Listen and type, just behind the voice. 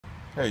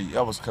Hey,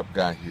 Elvis Cup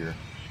Guy here.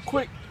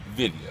 Quick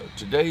video.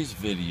 Today's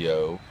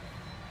video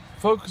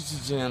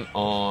focuses in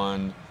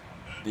on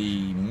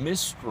the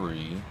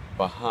mystery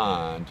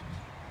behind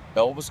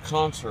Elvis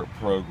Concert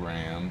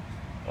Program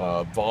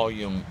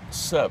Volume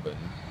 7,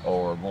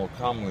 or more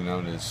commonly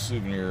known as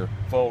Souvenir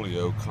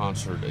Folio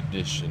Concert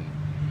Edition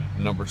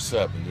number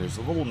 7. There's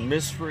a little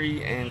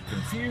mystery and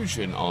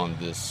confusion on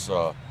this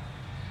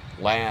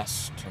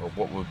last, or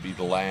what would be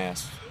the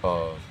last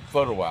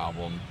photo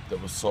album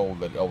that was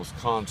sold at Elvis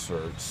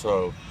concert.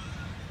 So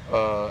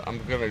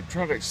I'm going to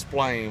try to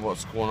explain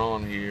what's going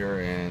on here,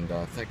 and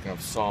I think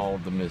I've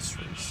solved the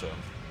mystery. So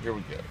here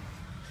we go.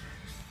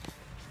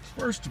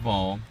 First of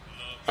all,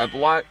 I'd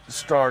like to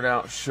start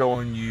out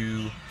showing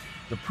you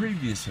the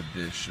previous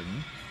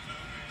edition,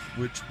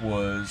 which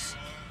was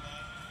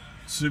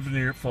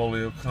Souvenir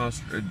Folio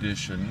Concert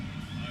Edition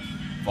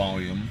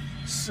Volume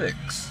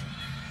 6.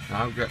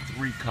 Now, I've got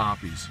 3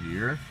 copies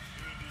here,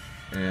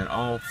 and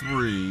all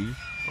 3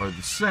 are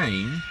the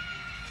same,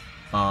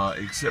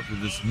 except for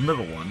this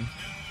middle one.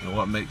 And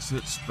what makes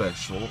it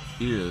special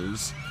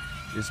is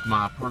it's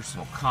my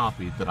personal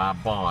copy that I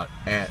bought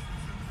at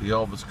the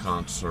Elvis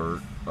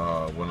concert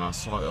when I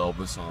saw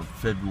Elvis on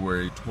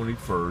February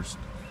 21st,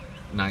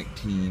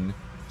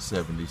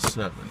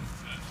 1977.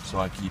 So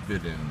I keep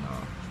it in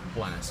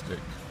plastic.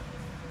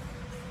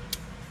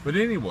 But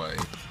anyway,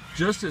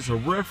 just as a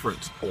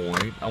reference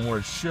point, I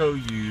want to show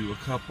you a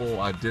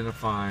couple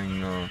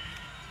identifying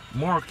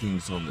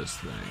markings on this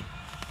thing.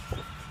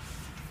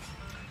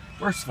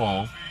 First of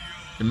all,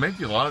 and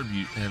maybe a lot of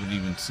you haven't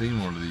even seen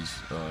one of these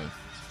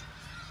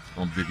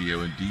on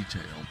video in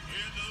detail,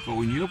 but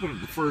when you open up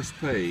the first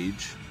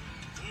page,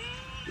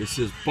 it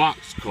says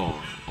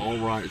Boxcar, all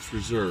rights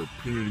reserved,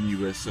 printed in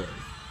USA.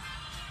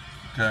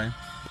 Okay?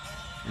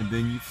 And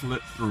then you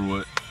flip through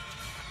it,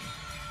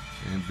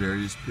 and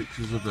various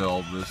pictures of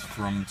Elvis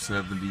from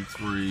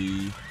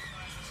 73,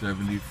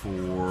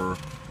 74,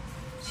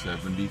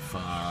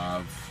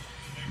 75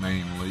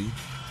 mainly.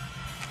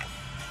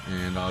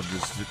 And I'll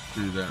just zip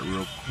through that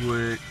real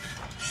quick.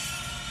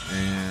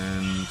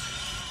 And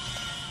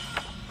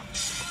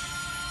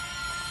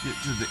get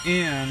to the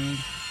end,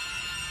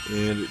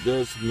 and it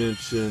does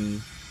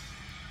mention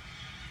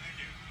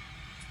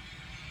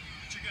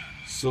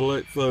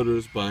select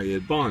photos by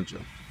Ed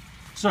Bonja.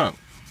 So,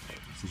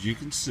 as you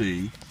can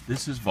see,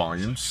 this is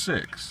volume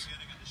 6.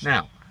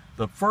 Now,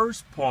 the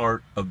first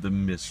part of the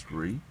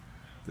mystery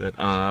that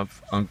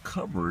I've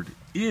uncovered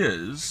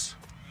is,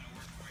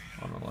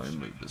 hold on, let me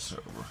move this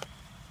over.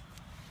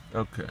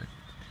 Okay.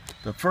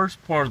 The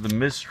first part of the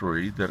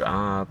mystery that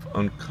I've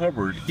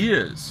uncovered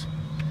is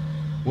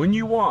when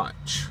you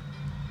watch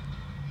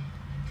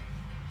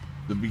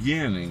the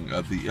beginning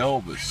of the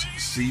Elvis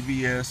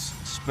CBS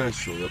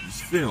special that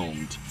was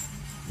filmed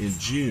in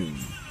June,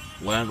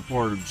 latter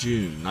part of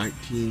June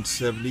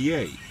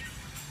 1978,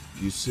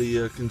 you see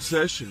a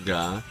concession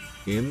guy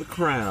in the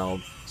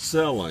crowd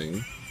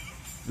selling,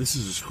 this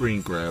is a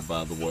screen grab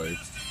by the way,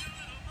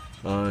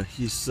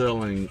 he's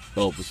selling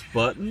Elvis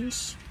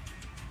buttons,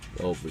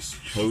 Elvis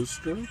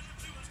poster, and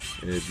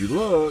if you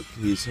look,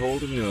 he's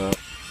holding up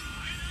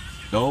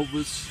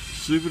Elvis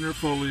Souvenir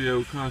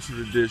Folio Concert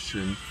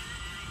Edition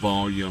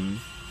Volume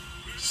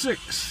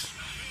 6.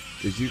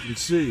 As you can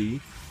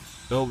see,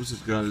 Elvis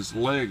has got his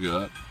leg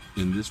up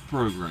in this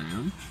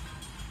program,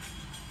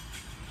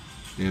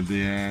 and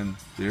then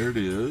there it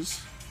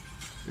is,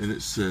 and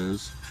it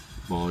says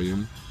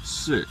Volume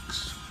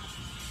 6.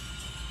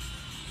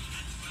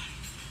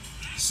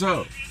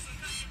 So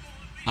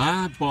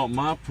I bought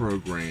my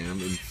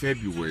program in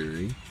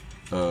February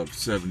of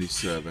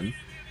 77,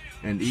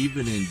 and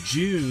even in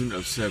June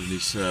of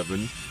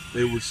 77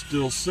 they were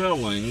still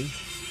selling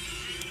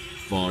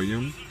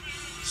Volume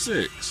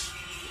 6.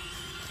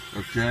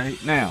 Okay,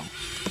 now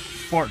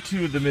part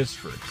 2 of the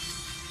mystery.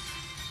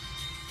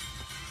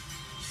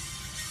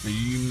 Now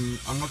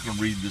I'm not going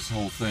to read this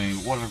whole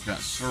thing. What I've got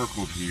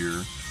circled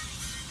here,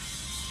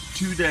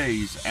 2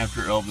 days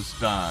after Elvis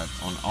died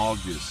on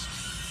August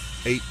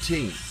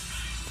 18th,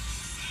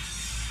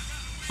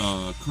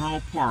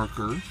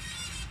 Col.Parker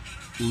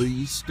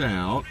leased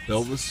out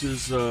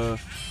Elvis's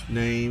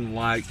name,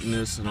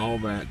 likeness, and all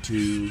that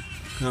to a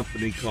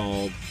company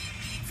called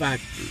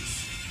Factors.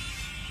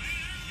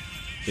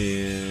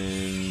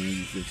 And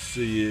you can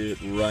see it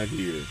right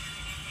here.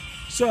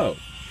 So,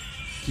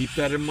 keep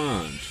that in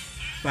mind.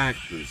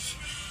 Factors.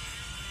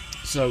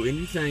 So,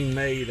 anything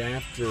made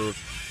after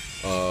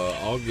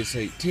August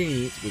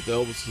 18th with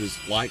Elvis's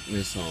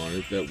likeness on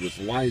it that was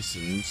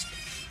licensed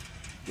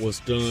was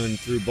done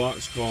through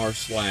Boxcar /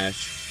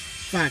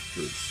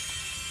 Factors.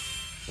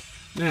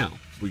 Now,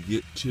 we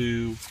get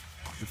to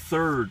the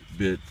third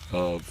bit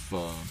of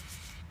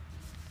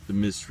the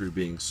mystery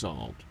being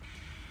solved.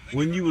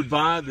 When you would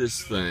buy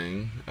this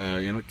thing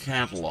in a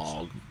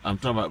catalog, I'm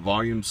talking about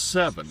Volume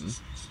 7,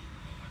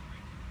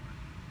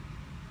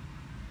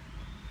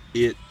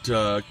 it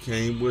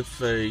came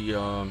with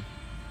a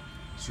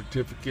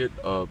certificate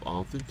of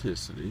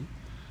authenticity.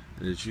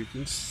 And as you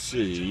can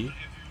see,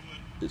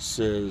 it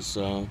says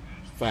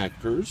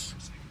Factors.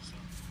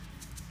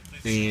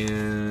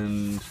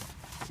 And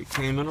it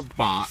came in a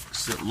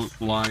box that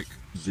looked like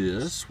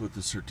this with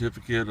a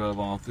certificate of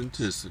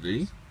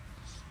authenticity,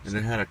 and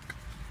it had an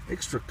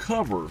extra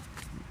cover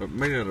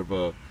made out of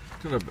a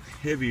kind of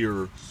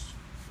heavier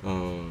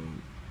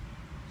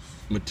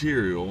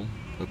material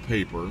of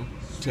paper,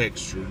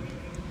 textured,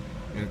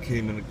 and it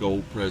came in a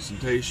gold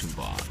presentation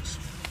box.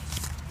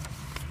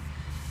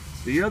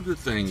 The other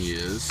thing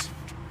is,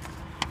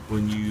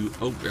 when you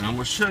open, and I'm going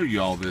to show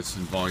you all this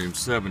in volume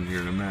 7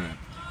 here in a minute.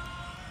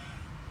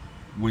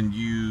 When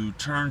you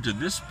turn to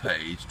this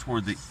page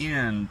toward the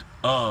end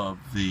of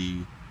the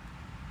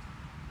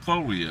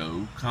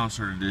Folio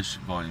Concert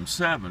Edition Volume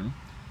 7,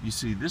 you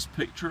see this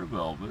picture of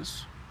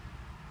Elvis,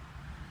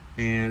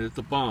 and at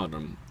the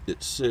bottom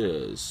it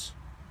says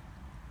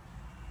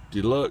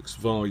Deluxe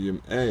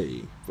Volume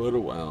A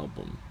Photo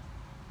Album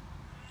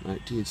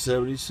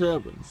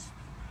 1977,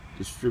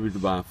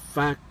 distributed by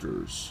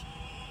Factors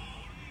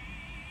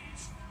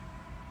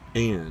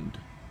and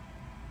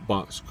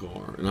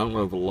Boxcar. And I don't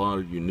know if a lot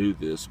of you knew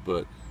this,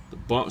 but the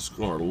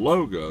Boxcar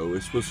logo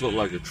is supposed to look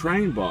like a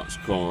train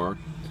boxcar,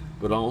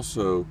 but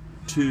also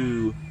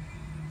 2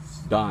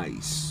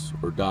 dice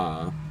or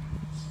die.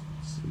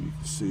 You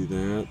can see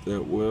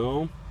that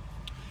well.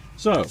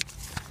 So,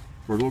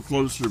 for a little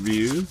closer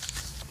view,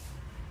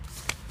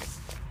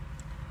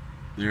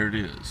 there it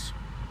is.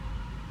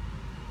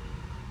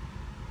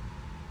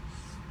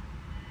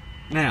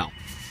 Now,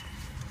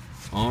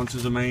 on to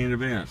the main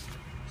event.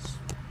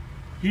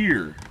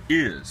 Here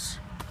is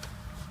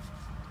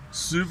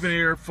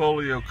Souvenir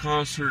Folio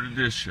Concert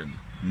Edition,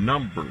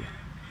 number,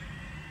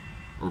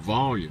 or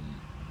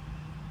volume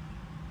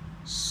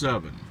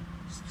 7.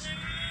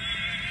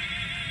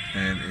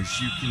 And as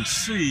you can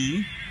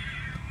see,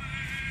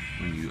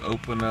 when you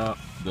open up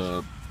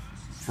the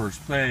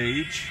first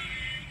page,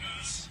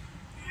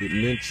 it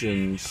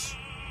mentions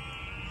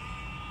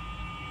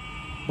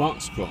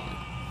Boxcar.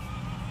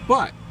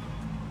 But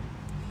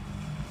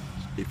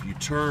if you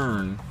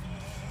turn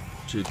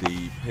to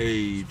the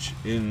page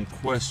in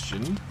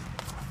question,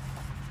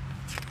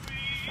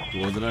 the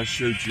one that I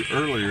showed you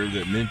earlier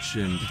that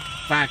mentioned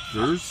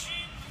Factors,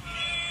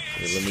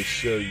 and let me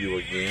show you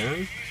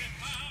again.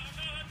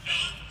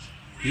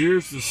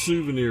 Here's the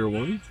Souvenir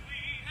one.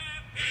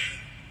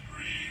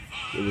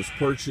 It was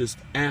purchased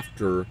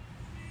after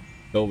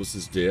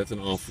Elvis's death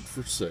and offered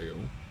for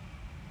sale.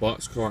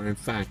 Boxcar and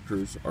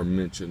Factors are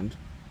mentioned.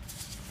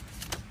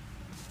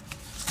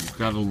 You've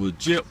got a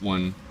legit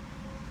one.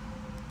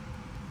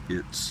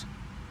 It's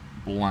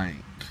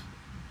blank.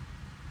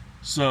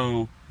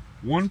 So,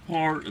 one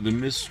part of the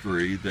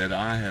mystery that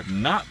I have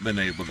not been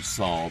able to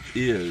solve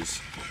is,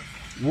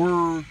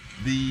 were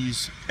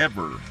these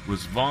ever,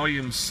 was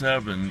Volume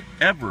 7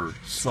 ever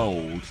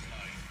sold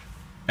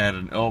at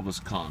an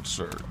Elvis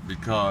concert?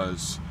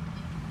 Because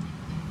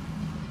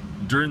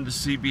during the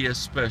CBS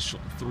special,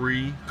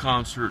 3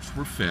 concerts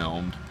were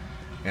filmed,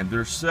 and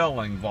they're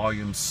selling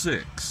Volume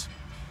 6.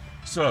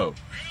 So,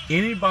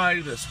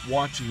 anybody that's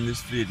watching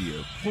this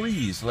video,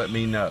 please let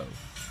me know.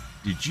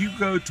 Did you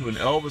go to an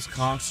Elvis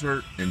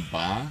concert and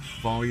buy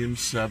Volume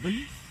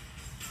 7?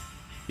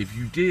 If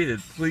you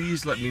did,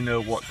 please let me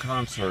know what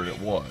concert it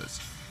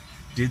was.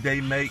 Did they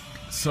make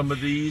some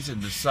of these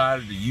and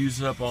decided to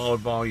use up all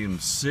of Volume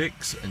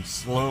 6 and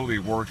slowly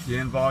work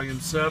in Volume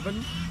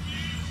 7?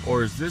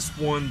 Or is this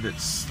one that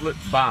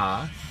slipped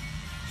by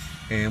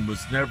and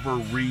was never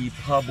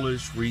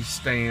republished,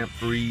 restamped,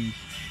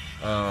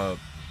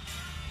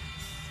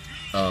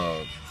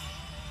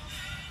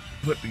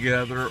 put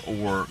together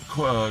or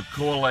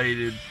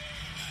collated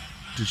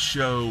to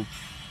show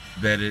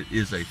that it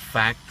is a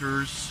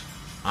Factors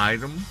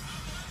item?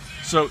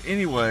 So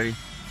anyway,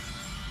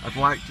 I'd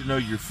like to know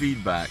your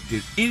feedback.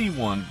 Did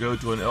anyone go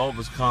to an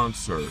Elvis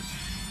concert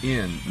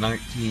in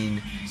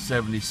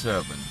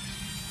 1977,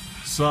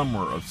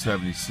 summer of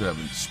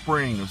 77,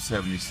 spring of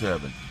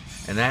 77,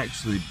 and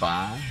actually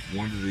buy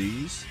one of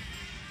these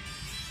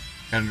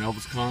at an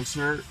Elvis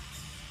concert?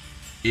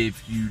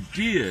 If you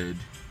did,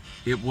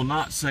 it will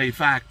not say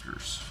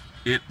Factors.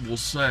 It will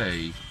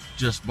say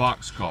just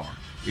Boxcar.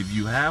 If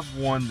you have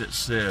one that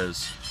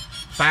says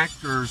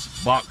Factors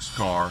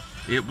Boxcar,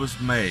 it was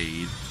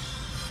made,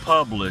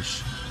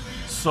 published,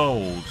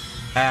 sold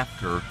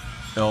after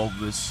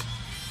Elvis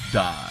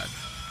died.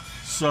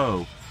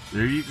 So,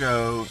 there you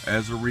go.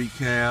 As a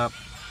recap,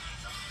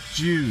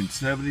 June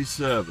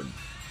 77,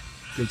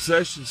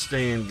 concession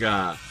stand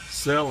guy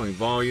selling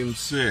Volume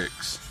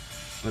 6.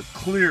 But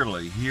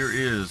clearly, here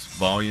is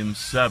Volume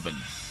 7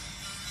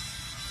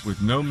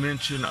 with no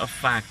mention of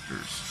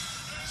Factors.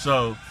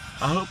 So,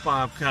 I hope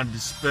I've kind of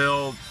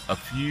dispelled a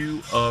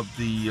few of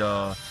the,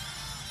 a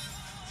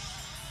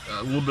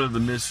little bit of the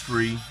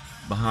mystery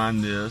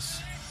behind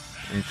this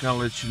and kind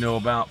of let you know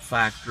about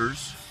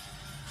Factors.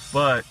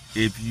 But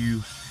if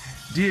you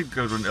did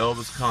go to an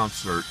Elvis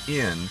concert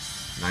in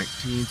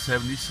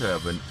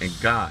 1977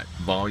 and got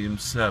Volume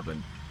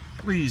 7,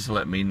 please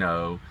let me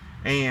know.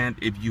 And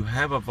if you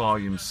have a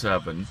Volume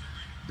 7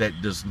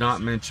 that does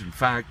not mention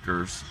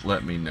Factors,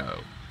 let me know.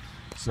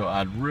 So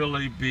I'd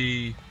really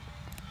be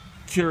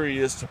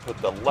curious to put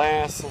the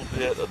last little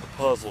bit of the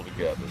puzzle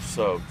together.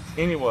 So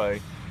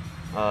anyway,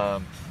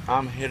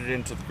 I'm headed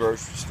into the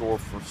grocery store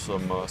for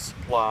some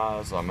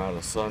supplies. I'm out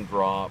of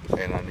Sundrop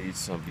and I need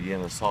some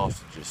Vienna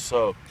sausages.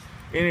 So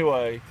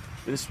anyway,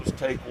 this was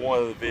take one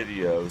of the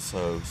video,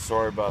 so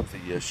sorry about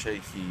the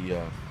shaky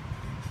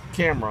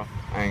camera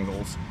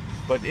angles.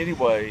 But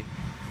anyway,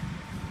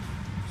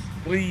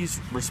 please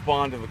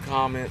respond to the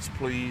comments,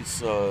 please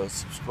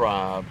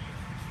subscribe,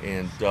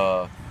 and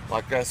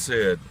like I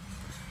said,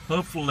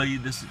 hopefully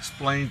this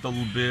explained a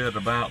little bit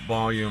about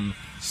Volume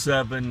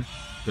 7,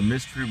 the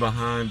mystery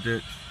behind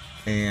it,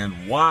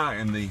 and why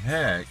in the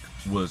heck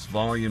was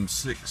Volume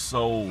 6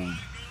 sold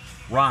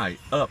right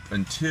up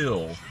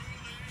until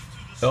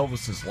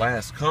Elvis's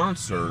last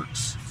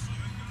concerts.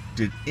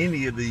 Did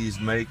any of these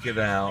make it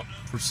out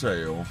for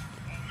sale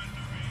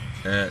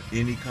at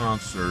any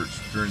concerts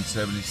during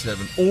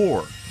 '77,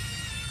 or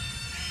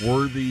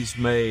were these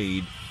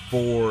made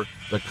for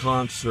the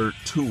concert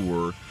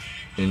tour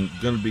and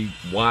going to be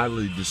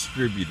widely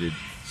distributed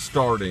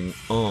starting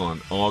on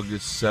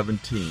August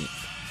 17th,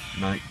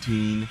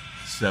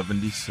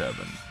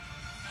 1977?